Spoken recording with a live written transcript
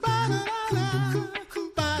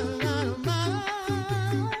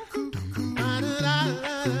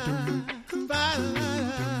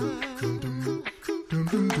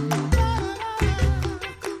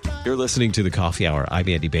listening to The Coffee Hour. I'm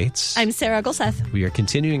Andy Bates. I'm Sarah Gulseth. We are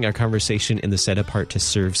continuing our conversation in the Set Apart to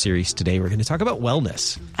Serve series today. We're going to talk about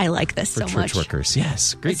wellness. I like this so much. For church workers.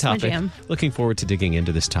 Yes, great That's my topic. jam. Looking forward to digging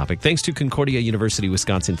into this topic. Thanks to Concordia University,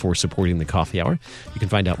 Wisconsin for supporting The Coffee Hour. You can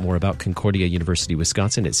find out more about Concordia University,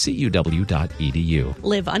 Wisconsin at cuw.edu.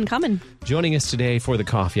 Live uncommon. Joining us today for The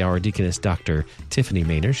Coffee Hour, Deaconess Dr. Tiffany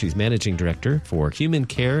Maynor. She's Managing Director for Human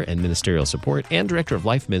Care and Ministerial Support and Director of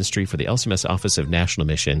Life Ministry for the LCMS Office of National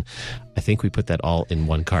Mission. I think we put that all in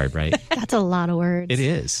one card, right? That's a lot of words. It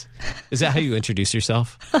is. Is that how you introduce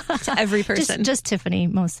yourself? To every person. Just Tiffany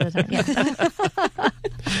most of the time. Yeah.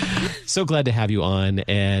 So glad to have you on,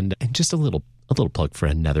 and just a little plug for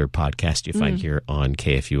another podcast you find here on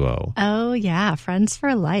KFUO. Oh, yeah. Friends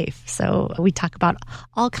for Life. So we talk about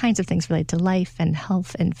all kinds of things related to life and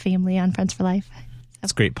health and family on Friends for Life.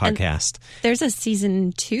 It's a great podcast. And there's a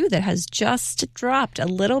season 2 that has just dropped a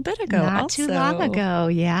little bit ago. Not too long ago,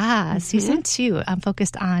 yeah. Season 2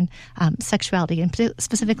 focused on sexuality and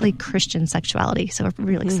specifically Christian sexuality. So we're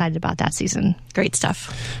really excited about that season. Great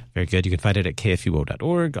stuff. Very good. You can find it at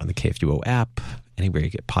kfuo.org, on the KFUO app, anywhere you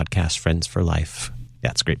get podcasts, Friends for Life. Yeah,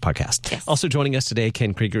 it's a great podcast. Yes. Also joining us today,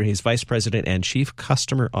 Ken Krieger. He's Vice President and Chief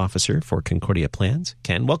Customer Officer for Concordia Plans.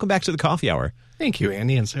 Ken, welcome back to the Coffee Hour. Thank you,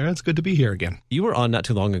 Andy and Sarah. It's good to be here again. You were on not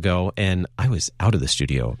too long ago, and I was out of the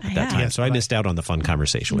studio at that time, Yes, so I missed out on the fun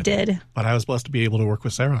conversation with you. Did. But I was blessed to be able to work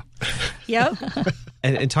with Sarah. Yep.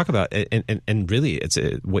 And talk about, and really, it's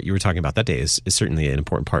what you were talking about that day is certainly an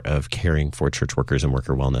important part of caring for church workers and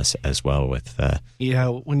worker wellness as well with... Yeah,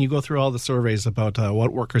 when you go through all the surveys about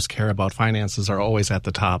what workers care about, finances are always at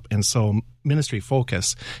the top. And so Ministry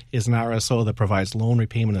Focus is an RSO that provides loan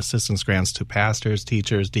repayment assistance grants to pastors,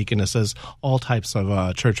 teachers, deaconesses, all types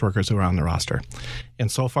of church workers who are on the roster. And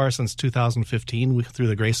so far since 2015, through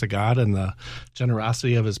the grace of God and the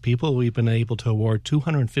generosity of his people, we've been able to award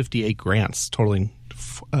 258 grants totaling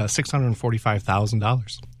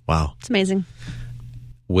 $645,000. Wow. It's amazing.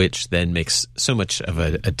 Which then makes so much of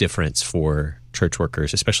a difference for church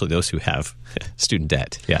workers, especially those who have student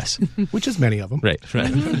debt. Yes. Which is many of them. Right.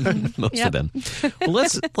 Most of them. Well,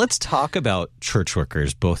 let's talk about church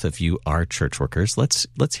workers. Both of you are church workers. Let's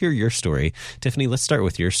hear your story. Tiffany, let's start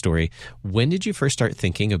with your story. When did you first start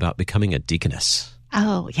thinking about becoming a deaconess?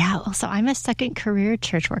 Oh, yeah. Well, so I'm a second career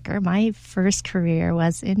church worker. My first career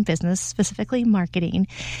was in business, specifically marketing.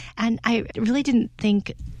 And I really didn't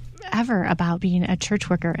think ever about being a church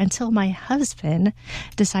worker until my husband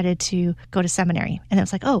decided to go to seminary. And it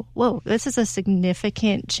was like, oh, whoa, this is a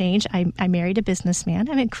significant change. I married a businessman.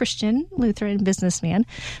 I'm a Christian Lutheran businessman,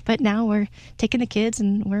 but now we're taking the kids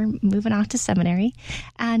and we're moving off to seminary.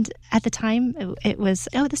 And at the time it was,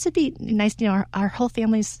 this would be nice. You know, our whole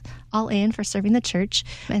family's all in for serving the church.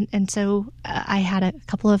 And so I had a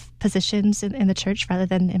couple of positions in the church rather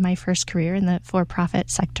than in my first career in the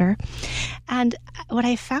for-profit sector. And what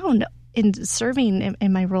I found in serving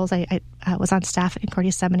in my roles, I was on staff at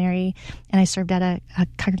Concordia Seminary, and I served at a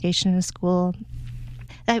congregation in a school.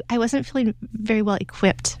 I wasn't feeling very well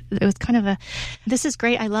equipped. It was kind of this is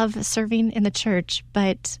great. I love serving in the church,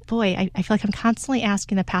 but boy, I feel like I'm constantly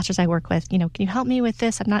asking the pastors I work with, can you help me with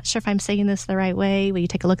this? I'm not sure if I'm saying this the right way. Will you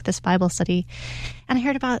take a look at this Bible study? And I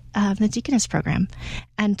heard about the deaconess program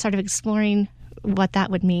and started exploring what that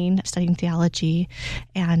would mean, studying theology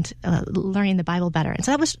and learning the Bible better. And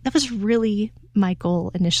so that was really my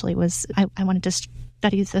goal initially. Was I wanted to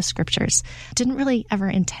study the scriptures. Didn't really ever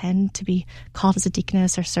intend to be called as a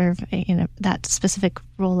deaconess or serve in that specific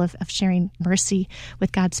role of sharing mercy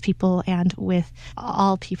with God's people and with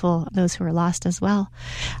all people, those who are lost as well.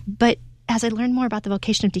 But as I learned more about the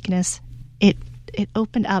vocation of deaconess, it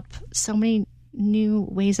opened up so many new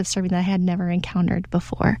ways of serving that I had never encountered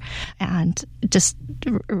before, and just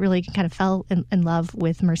really kind of fell in love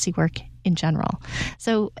with mercy work in general.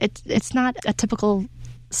 So it's not a typical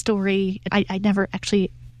story. I never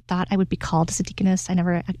actually thought I would be called as a deaconess. I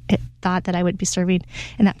never thought that I would be serving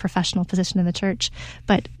in that professional position in the church,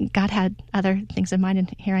 but God had other things in mind, and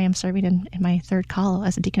here I am serving in my third call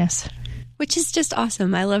as a deaconess. Which is just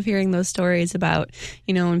awesome. I love hearing those stories about,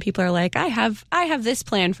 when people are like, I have this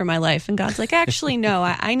plan for my life. And God's like, actually, no,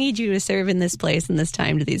 I need you to serve in this place and this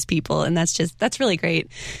time to these people. And that's really great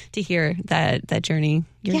to hear that journey,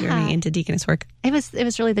 your journey into deaconess work. It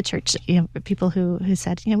was really the church, people who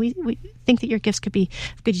said, we think that your gifts could be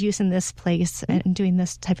of good use in this place and doing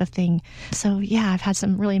this type of thing. So yeah, I've had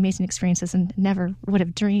some really amazing experiences and never would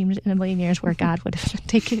have dreamed in a million years where God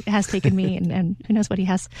has taken me, and who knows what he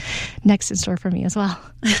has next in store for me as well.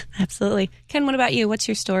 Absolutely. Ken, what about you? What's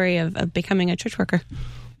your story of becoming a church worker?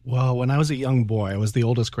 Well, when I was a young boy, I was the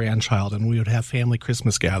oldest grandchild, and we would have family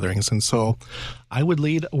Christmas gatherings. And so I would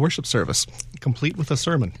lead a worship service, complete with a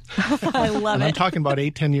sermon. I love and it. I'm talking about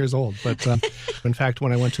 8, 10 years old. But in fact,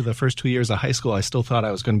 when I went to the first 2 years of high school, I still thought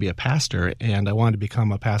I was going to be a pastor, and I wanted to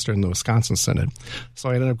become a pastor in the Wisconsin Synod. So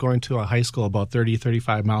I ended up going to a high school about 30,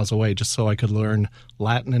 35 miles away just so I could learn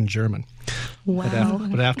Latin and German. Wow.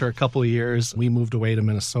 But after a couple of years, we moved away to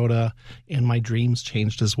Minnesota, and my dreams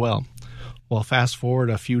changed as well. Well, fast forward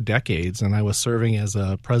a few decades, and I was serving as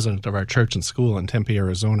a president of our church and school in Tempe,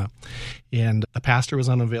 Arizona. And the pastor was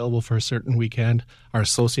unavailable for a certain weekend. Our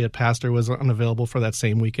associate pastor was unavailable for that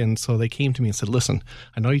same weekend. So they came to me and said, listen,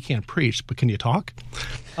 I know you can't preach, but can you talk?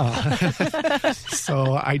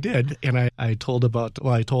 So I did. And I told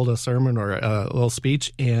a sermon or a little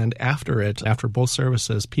speech. And after both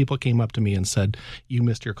services, people came up to me and said, you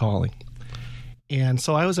missed your calling. And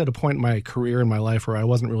so I was at a point in my career in my life where I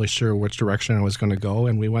wasn't really sure which direction I was going to go.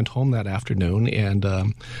 And we went home that afternoon, and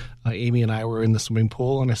Amy and I were in the swimming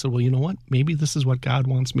pool. And I said, well, you know what? Maybe this is what God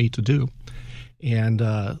wants me to do. And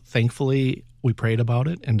thankfully, we prayed about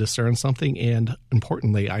it and discerned something. And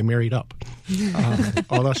importantly, I married up.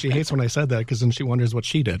 Although she hates when I said that because then she wonders what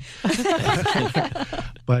she did.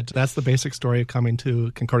 But that's the basic story of coming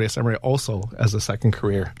to Concordia Seminary also as a second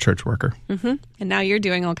career church worker. Mm-hmm. And now you're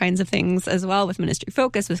doing all kinds of things as well with Ministry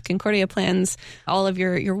Focus, with Concordia Plans, all of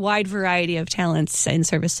your wide variety of talents in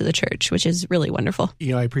service to the church, which is really wonderful.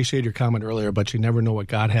 You know, I appreciate your comment earlier, but you never know what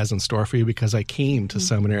God has in store for you, because I came to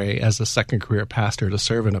seminary as a second career pastor to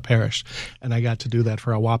serve in a parish, and I got to do that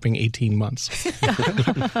for a whopping 18 months.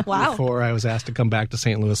 Wow. Before I was asked to come back to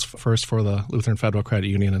St. Louis, first for the Lutheran Federal Credit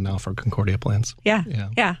Union and now for Concordia Plans. Yeah.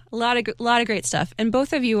 A lot of great stuff. And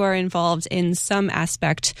both of you are involved in some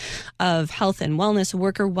aspect of health and wellness,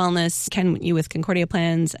 worker wellness. Ken, you with Concordia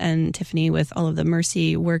Plans, and Tiffany with all of the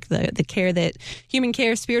mercy work, the care that human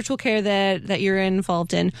care, spiritual care that you're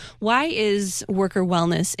involved in. Why is worker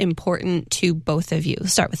wellness important to both of you?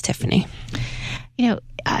 Start with Tiffany. You know,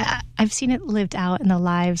 I've seen it lived out in the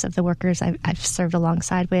lives of the workers I've served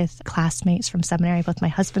alongside with, classmates from seminary, both my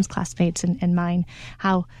husband's classmates and mine,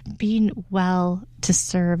 how being well to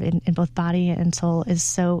serve in both body and soul is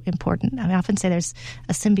so important. I often say there's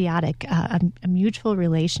a symbiotic, a mutual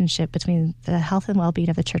relationship between the health and well-being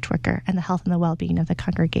of the church worker and the health and the well-being of the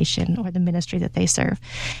congregation or the ministry that they serve.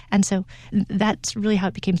 And so that's really how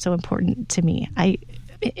it became so important to me.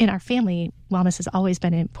 In our family, wellness has always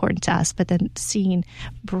been important to us, but then seeing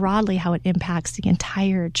broadly how it impacts the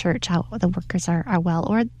entire church, how the workers are well,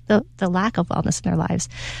 or the lack of wellness in their lives,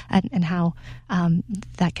 and how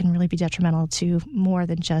that can really be detrimental to more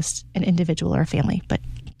than just an individual or a family, but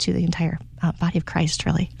to the entire body of Christ,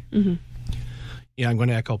 really. Mm-hmm. Yeah, I'm going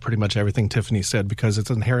to echo pretty much everything Tiffany said, because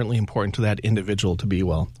it's inherently important to that individual to be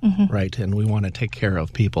well, right? And we want to take care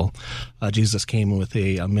of people. Jesus came with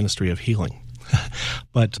a ministry of healing.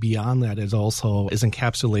 But beyond that, it also is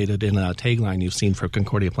encapsulated in a tagline you've seen for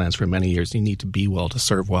Concordia Plans for many years: you need to be well to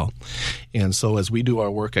serve well. And so as we do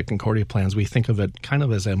our work at Concordia Plans, we think of it kind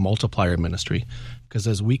of as a multiplier ministry, because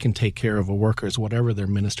as we can take care of the workers, whatever their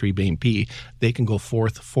ministry may be, they can go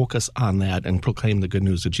forth, focus on that, and proclaim the good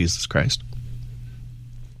news of Jesus Christ.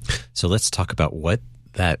 So let's talk about what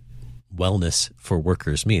that wellness for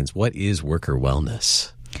workers means. What is worker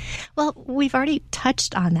wellness? Well, we've already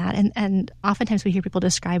touched on that, and oftentimes we hear people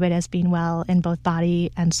describe it as being well in both body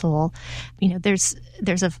and soul. You know, there's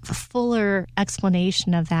a fuller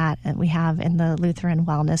explanation of that we have in the Lutheran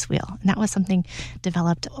Wellness Wheel, and that was something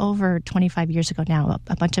developed over 25 years ago now.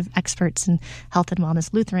 A bunch of experts in health and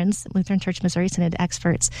wellness, Lutheran Church Missouri Synod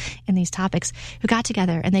experts in these topics, who got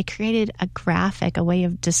together and they created a graphic, a way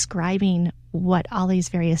of describing what all these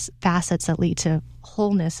various facets that lead to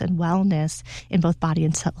wholeness and wellness in both body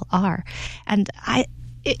and soul are. And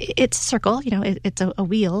it's a circle, you know, it's a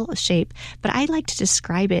wheel shape, but I like to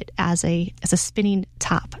describe it as a spinning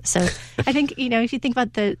top. So I think, you know, if you think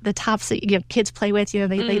about the tops that kids play with, you know,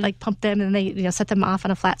 they like pump them and they set them off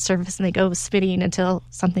on a flat surface and they go spinning until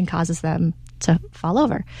something causes them to fall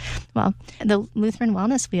over. Well, the Lutheran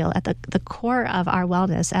Wellness Wheel, at the core of our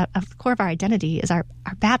wellness, at the core of our identity, is our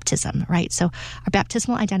baptism, right? So our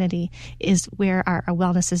baptismal identity is where our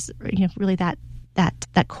wellness is, you know, really that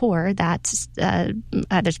core. That's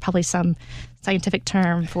there's probably some scientific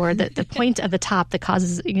term for the point of the top that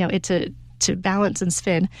causes, you know, it to to balance and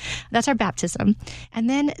spin. That's our baptism. And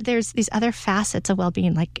then there's these other facets of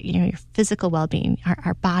well-being, like, your physical well-being,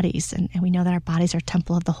 our bodies, and we know that our bodies are a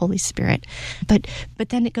temple of the Holy Spirit. But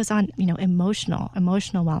then it goes on, emotional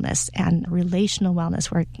wellness and relational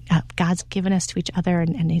wellness, where God's given us to each other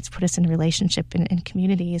and He's put us in relationship in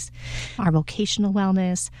communities. Our vocational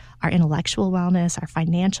wellness, our intellectual wellness, our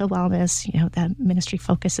financial wellness. The ministry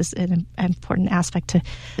focus is an important aspect to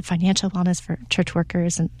the financial wellness for church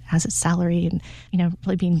workers and as its salary, and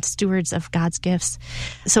really being stewards of God's gifts.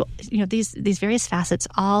 So these various facets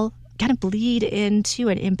all kind of bleed into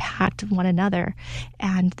and impact one another,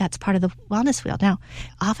 and that's part of the wellness wheel. Now,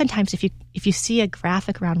 oftentimes, if you see a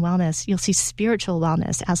graphic around wellness, you'll see spiritual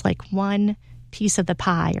wellness as like one piece of the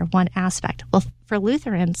pie or one aspect. Well, for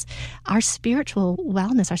Lutherans, our spiritual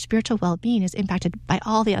wellness, our spiritual well-being is impacted by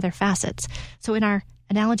all the other facets. So in our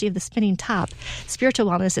analogy of the spinning top, spiritual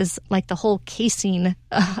wellness is like the whole casing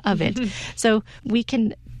of it. So we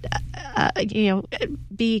can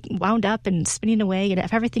be wound up and spinning away, and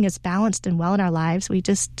if everything is balanced and well in our lives, we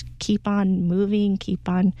just keep on moving, keep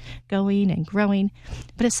on going and growing.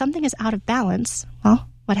 But if something is out of balance, well,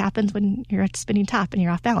 what happens when you're at spinning top and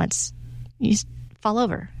you're off balance? You fall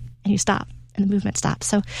over and you stop, and the movement stops.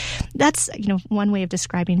 So that's one way of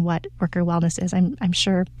describing what worker wellness is. I'm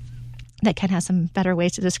sure that Ken has some better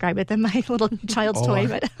ways to describe it than my little child's toy.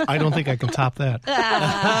 But I don't think I can top that.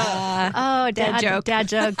 Dad joke,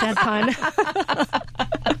 dad pun.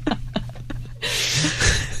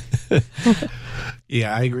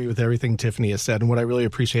 Yeah, I agree with everything Tiffany has said. And what I really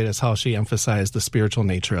appreciate is how she emphasized the spiritual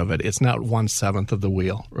nature of it. It's not 1/7 of the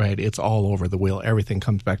wheel, right? It's all over the wheel. Everything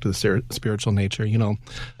comes back to the spiritual nature.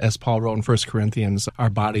 As Paul wrote in 1 Corinthians, our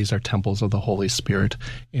bodies are temples of the Holy Spirit,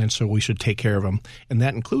 and so we should take care of them. And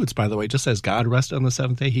that includes, by the way, just as God rested on the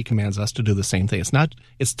seventh day, He commands us to do the same thing.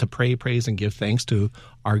 It's to pray, praise, and give thanks to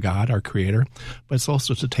our God, our Creator, but it's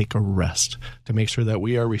also to take a rest, to make sure that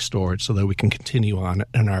we are restored so that we can continue on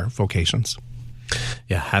in our vocations.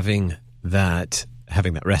 Yeah, having that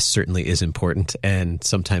rest certainly is important. And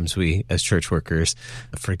sometimes we, as church workers,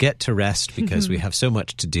 forget to rest because we have so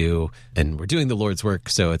much to do and we're doing the Lord's work.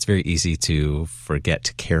 So it's very easy to forget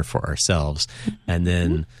to care for ourselves. And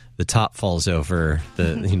then the top falls over,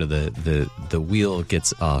 the wheel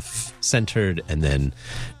gets off centered, and then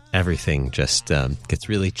everything just gets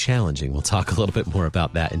really challenging. We'll talk a little bit more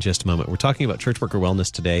about that in just a moment. We're talking about church worker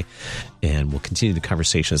wellness today, and we'll continue the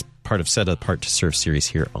conversation as part of Set Apart to Serve series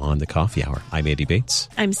here on the Coffee Hour. I'm Andy Bates.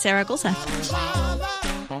 I'm Sarah Gulseth.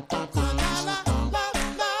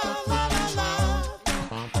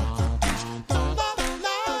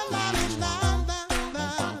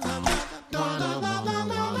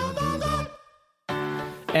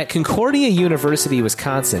 At Concordia University,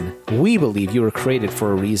 Wisconsin, we believe you were created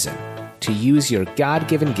for a reason: to use your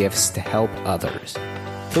God-given gifts to help others,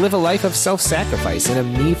 to live a life of self-sacrifice in a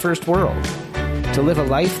me-first world, to live a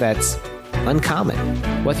life that's uncommon.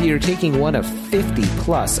 Whether you're taking one of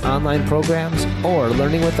 50-plus online programs or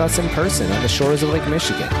learning with us in person on the shores of Lake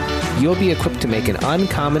Michigan, you'll be equipped to make an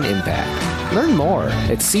uncommon impact. Learn more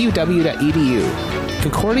at cuw.edu.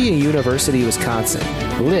 Concordia University, Wisconsin.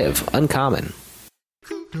 Live uncommon.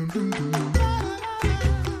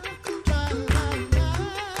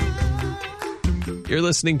 You're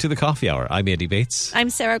listening to the Coffee Hour. I'm Andy Bates. I'm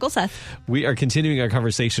Sarah Gulseth. We are continuing our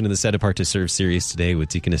conversation in the Set Apart to Serve series today with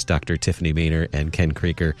Deaconess Dr. Tiffany Maynor and Ken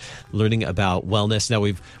Kraker, learning about wellness. Now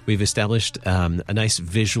we've established a nice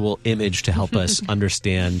visual image to help us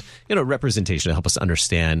understand, representation to help us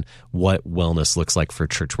understand what wellness looks like for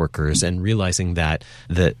church workers, and realizing that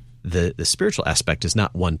the spiritual aspect is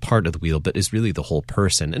not one part of the wheel, but is really the whole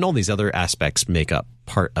person. And all these other aspects make up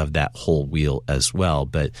part of that whole wheel as well.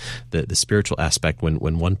 But the spiritual aspect, when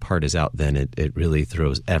one part is out, then it really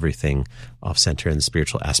throws everything off center, and the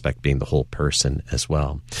spiritual aspect being the whole person as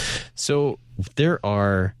well. So there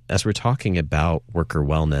are, as we're talking about worker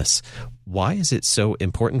wellness, why is it so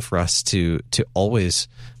important for us to always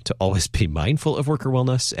be mindful of worker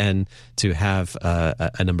wellness and to have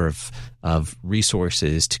a number of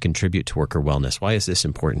resources to contribute to worker wellness? Why is this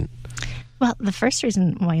important? Well, the first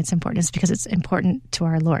reason why it's important is because it's important to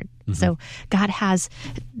our Lord. Mm-hmm. So God has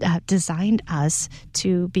designed us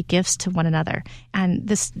to be gifts to one another. And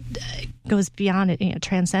this goes beyond it,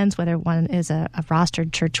 transcends whether one is a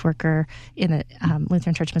rostered church worker in the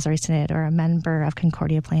Lutheran Church Missouri Synod or a member of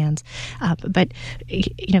Concordia Plans. But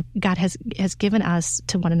God has given us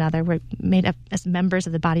to one another. We're made up as members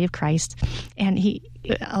of the body of Christ, and He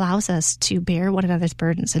allows us to bear one another's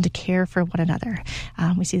burdens and to care for one another.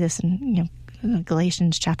 We see this in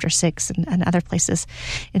Galatians chapter 6 and other places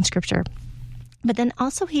in Scripture. But then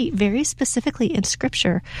also he very specifically in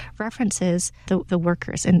Scripture references the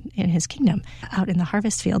workers in his kingdom out in the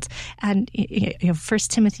harvest fields. And 1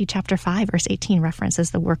 Timothy chapter 5, verse 18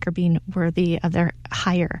 references the worker being worthy of their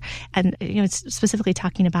hire. And it's specifically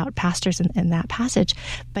talking about pastors in that passage.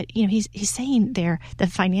 But he's saying there the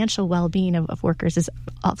financial well-being of workers is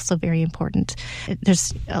also very important.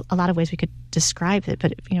 There's a lot of ways we could describe it,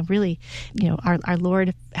 but really, our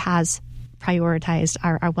Lord has prioritized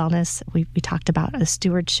our wellness. We talked about the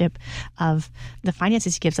stewardship of the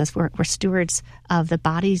finances he gives us. We're stewards of the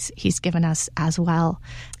bodies he's given us as well.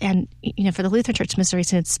 And, for the Lutheran Church Missouri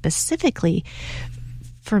Synod specifically,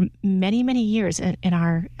 for many, many years in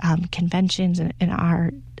our conventions and in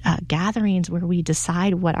our gatherings where we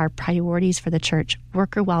decide what our priorities for the church,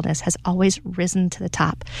 worker wellness has always risen to the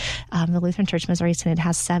top. The Lutheran Church Missouri Synod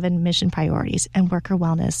has 7 mission priorities, and worker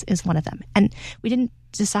wellness is one of them. And we didn't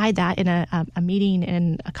decide that in a meeting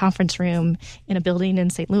in a conference room in a building in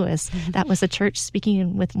St. Louis. That was the church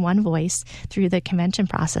speaking with one voice through the convention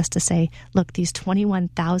process to say, look, these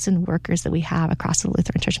 21,000 workers that we have across the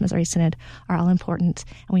Lutheran Church Missouri Synod are all important,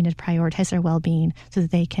 and we need to prioritize their well-being so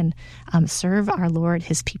that they can serve our Lord,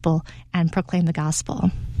 his people, and proclaim the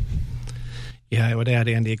gospel. Yeah, I would add,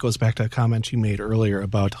 Andy, it goes back to a comment you made earlier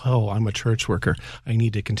about, I'm a church worker. I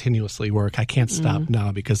need to continuously work. I can't stop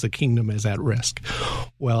now because the kingdom is at risk.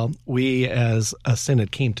 Well, we as a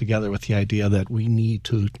synod came together with the idea that we need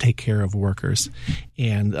to take care of workers.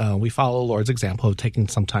 And we follow the Lord's example of taking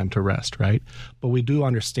some time to rest, right? But we do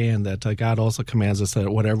understand that God also commands us that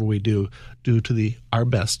whatever we do to our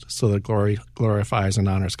best so that glory glorifies and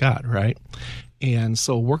honors God, right? And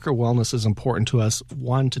so worker wellness is important to us,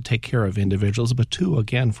 1, to take care of individuals, but 2,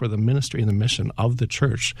 again, for the ministry and the mission of the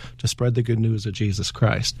church to spread the good news of Jesus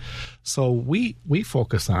Christ. So we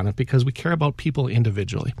focus on it because we care about people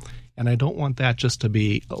individually. And I don't want that just to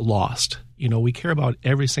be lost. We care about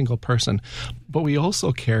every single person, but we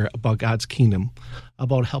also care about God's kingdom,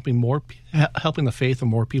 about helping the faith of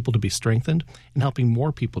more people to be strengthened and helping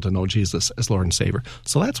more people to know Jesus as Lord and Savior.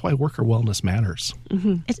 So that's why worker wellness matters.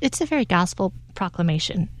 Mm-hmm. It's a very gospel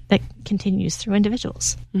proclamation that continues through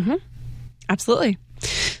individuals. Mm-hmm. Absolutely.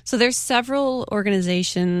 So there's several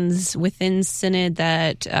organizations within Synod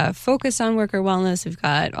that focus on worker wellness. We've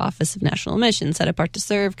got Office of National Missions, Set Apart to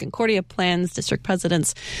Serve, Concordia Plans, District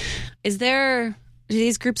Presidents. Do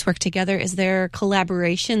these groups work together? Is there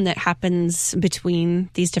collaboration that happens between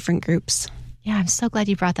these different groups? Yeah, I'm so glad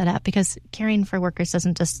you brought that up because caring for workers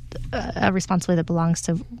isn't just a responsibility that belongs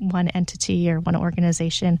to one entity or one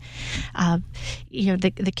organization.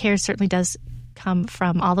 The care certainly does come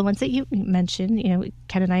from all the ones that you mentioned.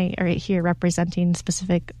 Ken and I are here representing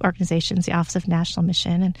specific organizations, the Office of National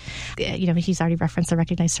Mission, and he's already referenced the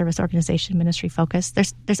Recognized Service Organization Ministry Focus.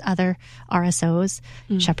 There's other RSOs,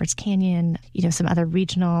 Shepherd's Canyon, some other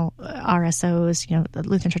regional RSOs. The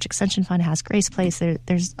Lutheran Church Extension Fund has Grace Place.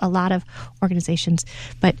 There's a lot of organizations,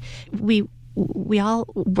 but we all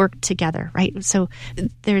work together, right? So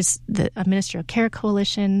there's a ministerial care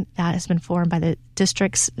coalition that has been formed by the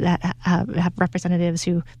districts that have representatives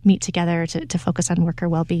who meet together to focus on worker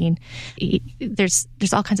well-being. There's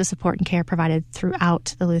all kinds of support and care provided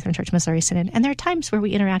throughout the Lutheran Church Missouri Synod. And there are times where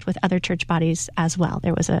we interact with other church bodies as well.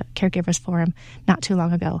 There was a caregivers forum not too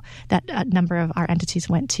long ago that a number of our entities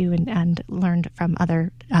went to and learned from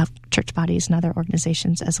other church bodies and other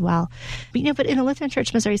organizations as well. But in the Lutheran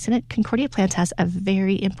Church Missouri Synod, Concordia Plans has a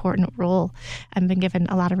very important role and been given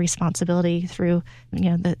a lot of responsibility through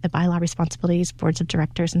the bylaw responsibilities, boards of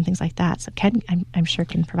directors, and things like that. So Ken, I'm sure,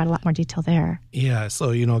 can provide a lot more detail there. Yeah,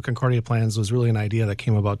 so Concordia Plans was really an idea that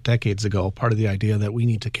came about decades ago, part of the idea that we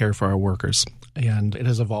need to care for our workers. And it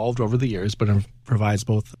has evolved over the years, but it provides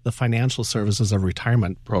both the financial services of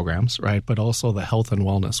retirement programs, right, but also the health and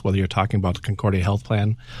wellness, whether you're talking about the Concordia Health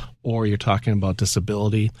Plan or you're talking about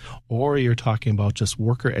disability or you're talking about just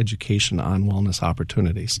worker education on wellness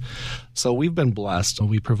opportunities. So we've been blessed.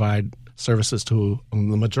 We provide services to the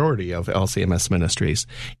majority of LCMS ministries,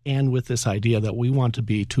 and with this idea that we want to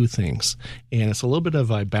be 2 things. And it's a little bit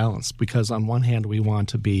of a balance because on one hand, we want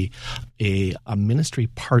to be a ministry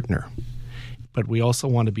partner, but we also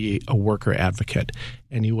want to be a worker advocate.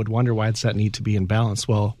 And you would wonder, why does that need to be in balance?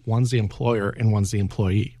 Well, one's the employer and one's the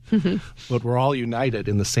employee. But we're all united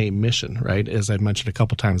in the same mission, right? As I've mentioned a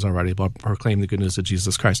couple times already about proclaiming the good news of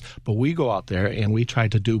Jesus Christ. But we go out there and we try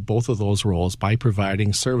to do both of those roles by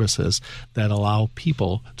providing services that allow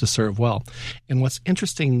people to serve well. And what's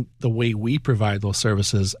interesting, the way we provide those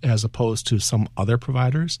services as opposed to some other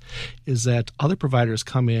providers, is that other providers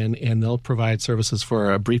come in and they'll provide services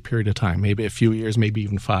for a brief period of time, maybe a few years, maybe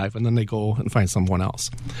even 5, and then they go and find someone else.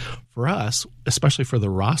 individuals. For us, especially for the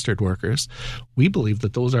rostered workers, we believe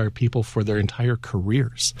that those are people for their entire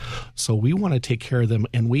careers. So we want to take care of them,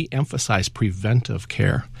 and we emphasize preventive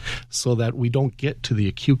care so that we don't get to the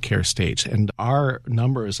acute care stage. And our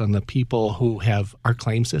numbers on the people who have our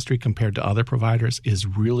claims history compared to other providers is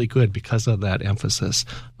really good because of that emphasis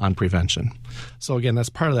on prevention. So again, that's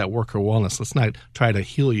part of that worker wellness. Let's not try to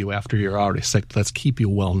heal you after you're already sick. Let's keep you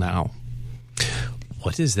well now.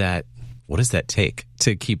 What does that take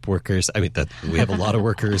to keep workers? I mean, we have a lot of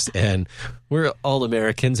workers, and we're all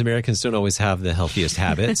Americans. Americans don't always have the healthiest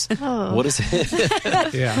habits. Oh. What does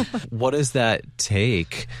that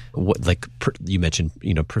take? You mentioned,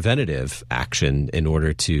 preventative action in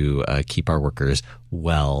order to keep our workers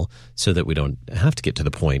well, so that we don't have to get to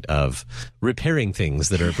the point of repairing things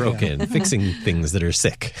that are broken, fixing things that are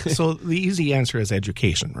sick. So the easy answer is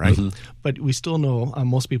education, right? Mm-hmm. But we still know,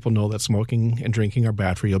 most people know that smoking and drinking are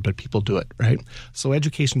bad for you, but people do it, right? So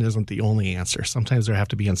education isn't the only answer. Sometimes there have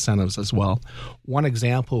to be incentives as well. One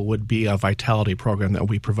example would be a vitality program that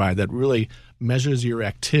we provide that really measures your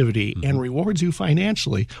activity and rewards you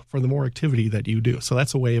financially for the more activity that you do. So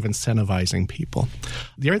that's a way of incentivizing people.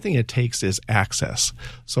 The other thing it takes is access.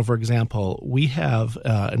 So, for example, we have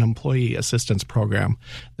an employee assistance program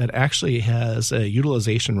that actually has a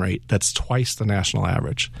utilization rate that's twice the national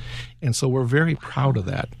average. And so we're very proud of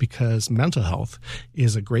that because mental health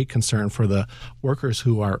is a great concern for the workers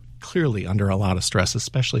who are clearly under a lot of stress,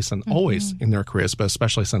 especially since always in their careers, but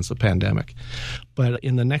especially since the pandemic. But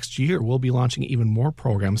in the next year, we'll be launching even more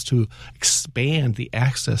programs to expand the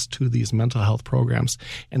access to these mental health programs.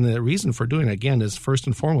 And the reason for doing it, again, is first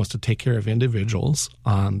and foremost to take care of individuals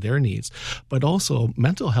on their needs. But also,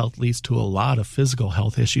 mental health leads to a lot of physical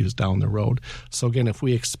health issues down the road. So again, if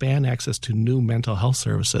we expand access to new mental health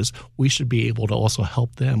services, we should be able to also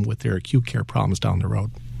help them with their acute care problems down the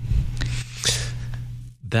road.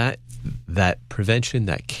 That prevention,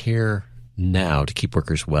 that care now to keep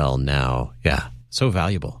workers well now, so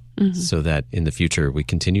valuable. So that in the future we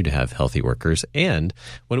continue to have healthy workers. And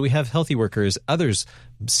when we have healthy workers, others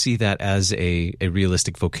see that as a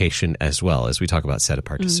realistic vocation as well. As we talk about set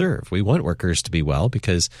apart to serve, we want workers to be well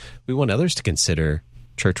because we want others to consider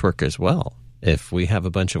church work as well. If we have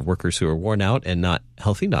a bunch of workers who are worn out and not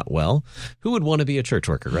healthy, not well, who would want to be a church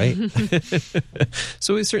worker, right?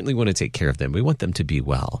 So we certainly want to take care of them. We want them to be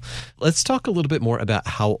well. Let's talk a little bit more about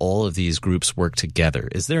how all of these groups work together.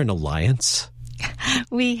 Is there an alliance?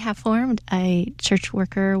 We have formed a Church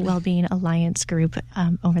Worker Wellbeing Alliance group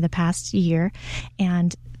over the past year,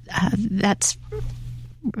 and that's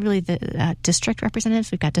really the district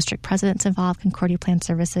representatives. We've got district presidents involved, Concordia Plan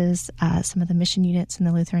Services, some of the mission units in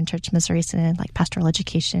the Lutheran Church Missouri Synod, like Pastoral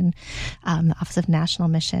Education, the Office of National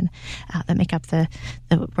Mission, that make up the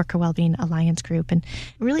Worker Wellbeing Alliance group. And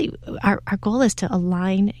really, our goal is to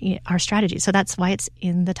align our strategies. So that's why it's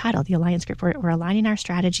in the title, the Alliance Group. We're aligning our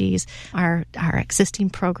strategies, our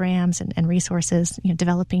existing programs and resources,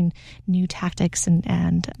 developing new tactics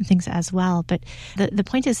and things as well. But the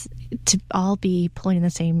point is to all be pulling in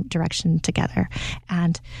the same direction together.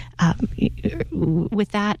 And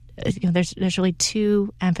with that, there's really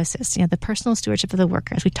two emphasis. The personal stewardship of the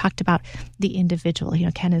worker, as we talked about the individual.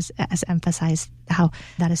 Ken has emphasized how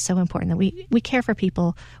that is so important, that we care for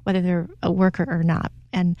people whether they're a worker or not.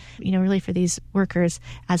 And really for these workers,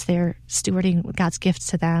 as they're stewarding God's gifts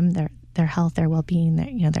to them, their health, their well-being,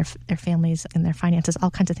 their families and their finances,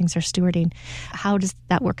 all kinds of things they're stewarding. How does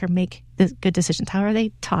that worker make the good decisions? How are they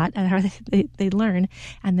taught and how are they learn?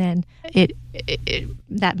 And then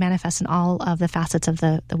that manifests in all of the facets of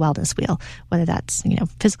the wellness wheel, whether that's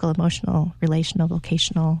physical, emotional, relational,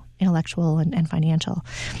 vocational, intellectual, and financial.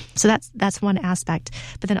 So that's one aspect.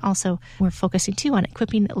 But then also we're focusing too on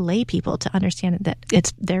equipping lay people to understand that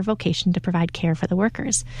it's their vocation to provide care for the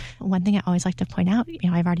workers. One thing I always like to point out,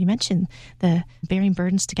 I've already mentioned the bearing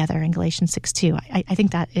burdens together in Galatians 6:2. I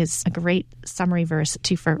think that is a great summary verse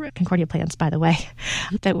too for Concordia Plans, by the way,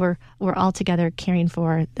 that we're all together caring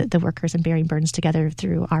for the workers and bearing burdens together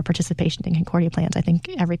through our participation in Concordia Plans. I think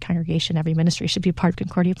every congregation, every ministry should be a part of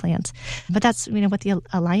Concordia Plans. But that's what the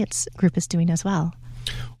Alliance group is doing as well.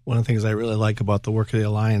 One of the things I really like about the work of the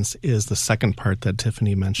Alliance is the second part that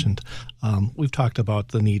Tiffany mentioned. We've talked about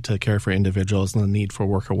the need to care for individuals and the need for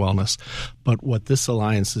worker wellness. But what this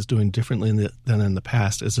Alliance is doing differently than in the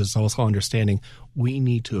past is also understanding we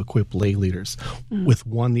need to equip lay leaders with,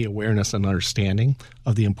 one, the awareness and understanding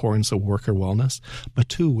of the importance of worker wellness, but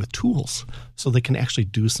two, with tools so they can actually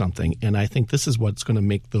do something. And I think this is what's going to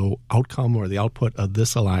make the outcome or the output of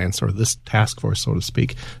this Alliance or this task force, so to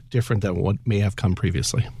speak, different than what may have come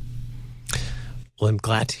previously. Well, I'm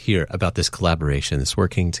glad to hear about this collaboration, this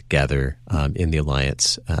working together in the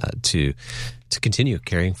Alliance to continue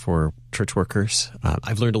caring for church workers.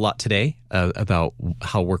 I've learned a lot today about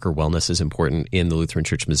how worker wellness is important in the Lutheran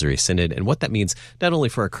Church Missouri Synod and what that means not only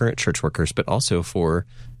for our current church workers, but also for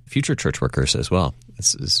future church workers as well.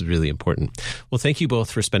 This is really important. Well, thank you both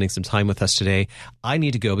for spending some time with us today. I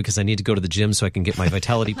need to go because I need to go to the gym so I can get my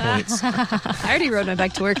vitality points. I already rode my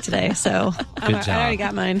bike to work today, so Good job. I already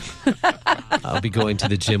got mine. I'll be going to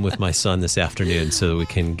the gym with my son this afternoon so that we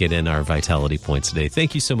can get in our vitality points today.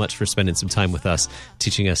 Thank you so much for spending some time with us,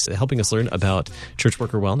 teaching us, helping us learn about church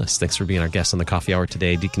worker wellness. Thanks for being our guest on the Coffee Hour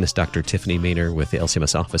today. Deaconess Dr. Tiffany Maynor with the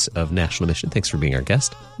LCMS Office of National Mission. Thanks for being our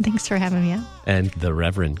guest. Thanks for having me on. And the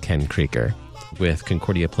Reverend Ken Krieger with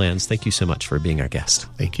Concordia Plans. Thank you so much for being our guest.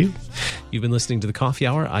 Thank you. You've been listening to the Coffee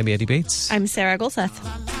Hour. I'm Andy Bates. I'm Sarah Golseth.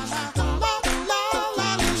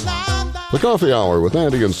 The Coffee Hour with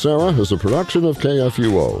Andy and Sarah is a production of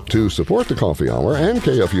KFUO. To support the Coffee Hour and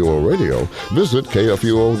KFUO Radio, visit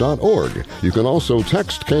KFUO.org. You can also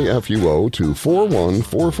text KFUO to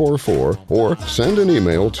 41444 or send an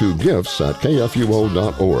email to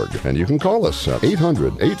gifts@KFUO.org. And you can call us at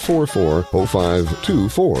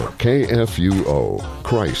 800-844-0524. KFUO.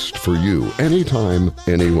 Christ for you, anytime,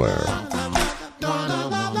 anywhere.